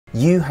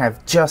You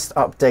have just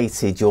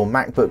updated your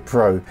MacBook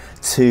Pro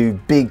to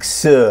Big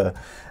Sur.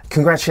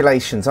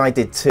 Congratulations, I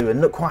did too, and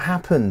look what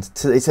happened.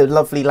 It's a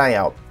lovely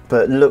layout,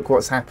 but look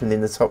what's happened in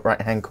the top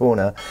right hand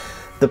corner.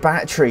 The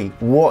battery,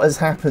 what has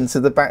happened to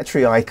the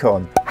battery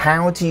icon?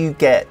 How do you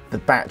get the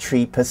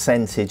battery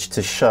percentage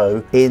to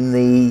show in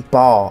the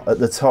bar at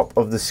the top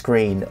of the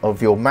screen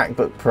of your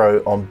MacBook Pro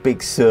on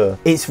Big Sur?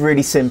 It's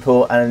really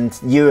simple, and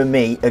you and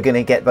me are going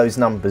to get those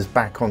numbers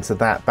back onto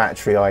that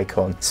battery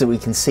icon so we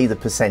can see the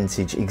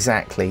percentage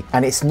exactly.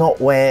 And it's not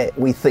where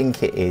we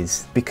think it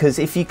is, because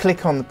if you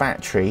click on the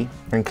battery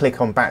and click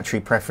on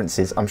battery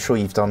preferences, I'm sure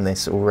you've done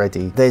this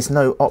already, there's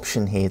no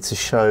option here to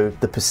show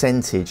the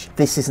percentage.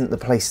 This isn't the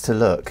place to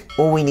look.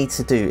 All we need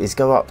to do is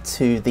go up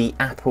to the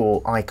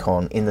Apple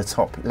icon in the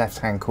top left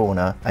hand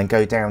corner and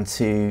go down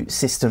to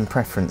System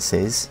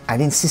Preferences,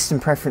 and in System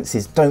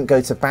Preferences don't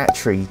go to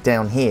battery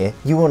down here,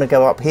 you want to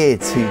go up here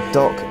to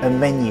Dock and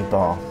Menu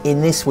Bar.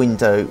 In this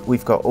window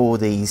we've got all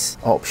these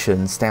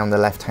options down the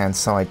left hand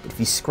side, but if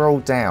you scroll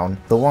down,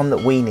 the one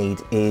that we need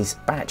is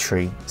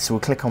battery, so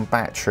we'll click on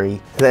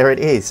battery. There it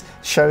is,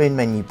 show in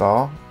menu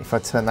bar. If I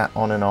turn that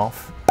on and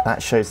off,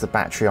 that shows the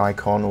battery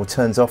icon, or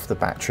turns off the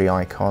battery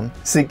icon.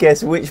 So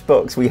guess which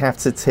box we have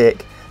to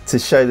tick to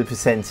show the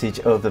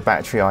percentage of the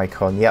battery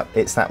icon? Yep,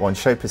 it's that one,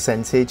 show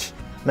percentage.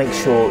 Make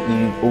sure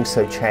you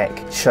also check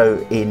show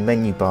in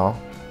menu bar.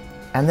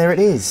 And there it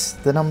is,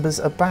 the numbers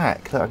are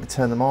back. Look, I can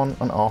turn them on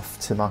and off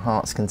to my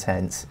heart's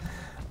content.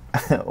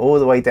 All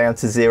the way down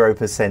to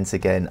 0%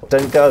 again.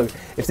 Don't go.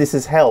 If this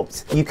has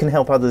helped, you can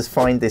help others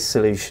find this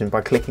solution by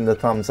clicking the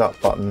thumbs up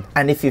button.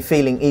 And if you're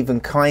feeling even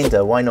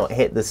kinder, why not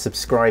hit the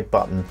subscribe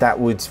button? That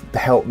would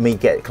help me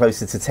get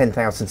closer to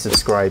 10,000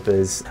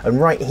 subscribers. And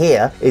right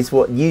here is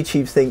what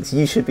YouTube thinks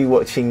you should be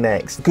watching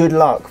next. Good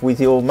luck with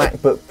your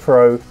MacBook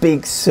Pro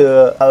Big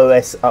Sur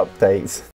OS updates.